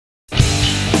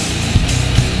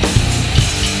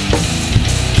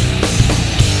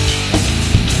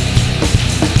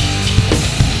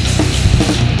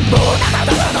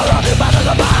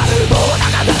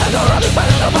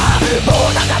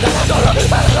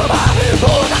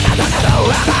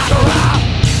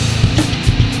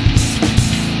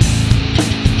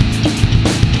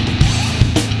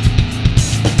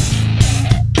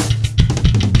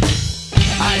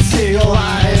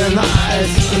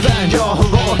Then you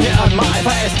look at my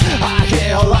face. I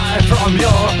hear light from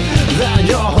you, then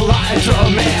you lie to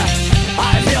me.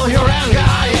 I feel your anger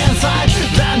inside,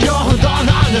 then you don't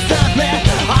understand me.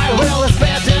 I will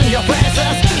spit in your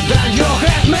faces, then you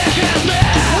hit me.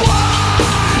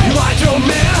 You lie to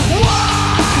me,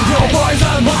 you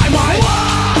poison my mind.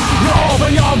 You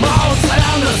open your mouth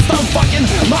and stop fucking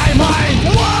my mind.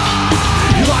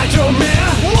 You lie to me,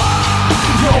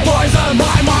 you poison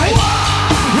my mind.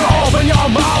 You open your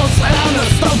mouth and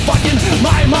stop fucking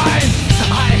my mind.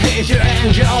 I hate you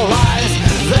and your lies,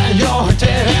 then you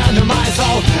tear into my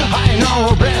soul. I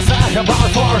know breath about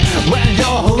for when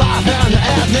you're laughing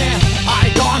at me.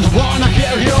 I don't wanna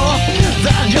hear you,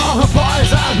 then you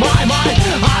poison my mind.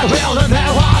 I will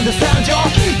never understand you,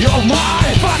 you're my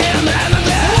fucking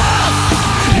enemy.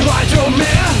 You lie to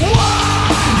me,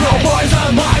 you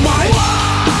poison my mind.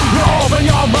 You open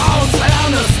your mouth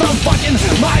and stop fucking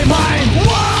my mind.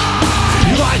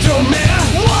 You lie to me,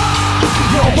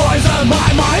 you poison my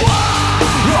mind.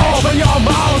 You open your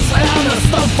mouth and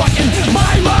stop fucking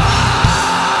my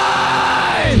mind.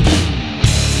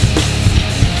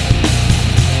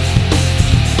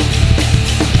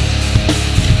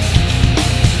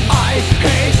 I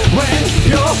hate when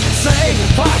you say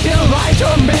fucking lie to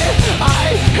me.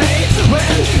 I hate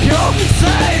when you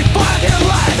say fucking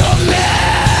lie to me.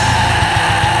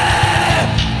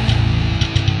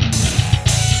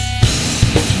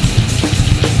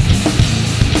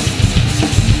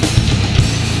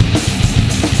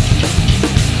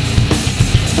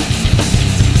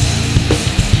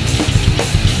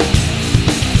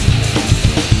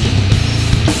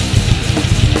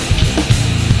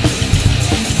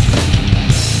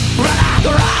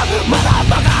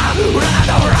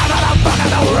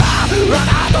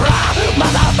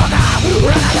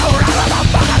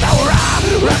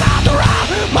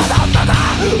 Motherfucker,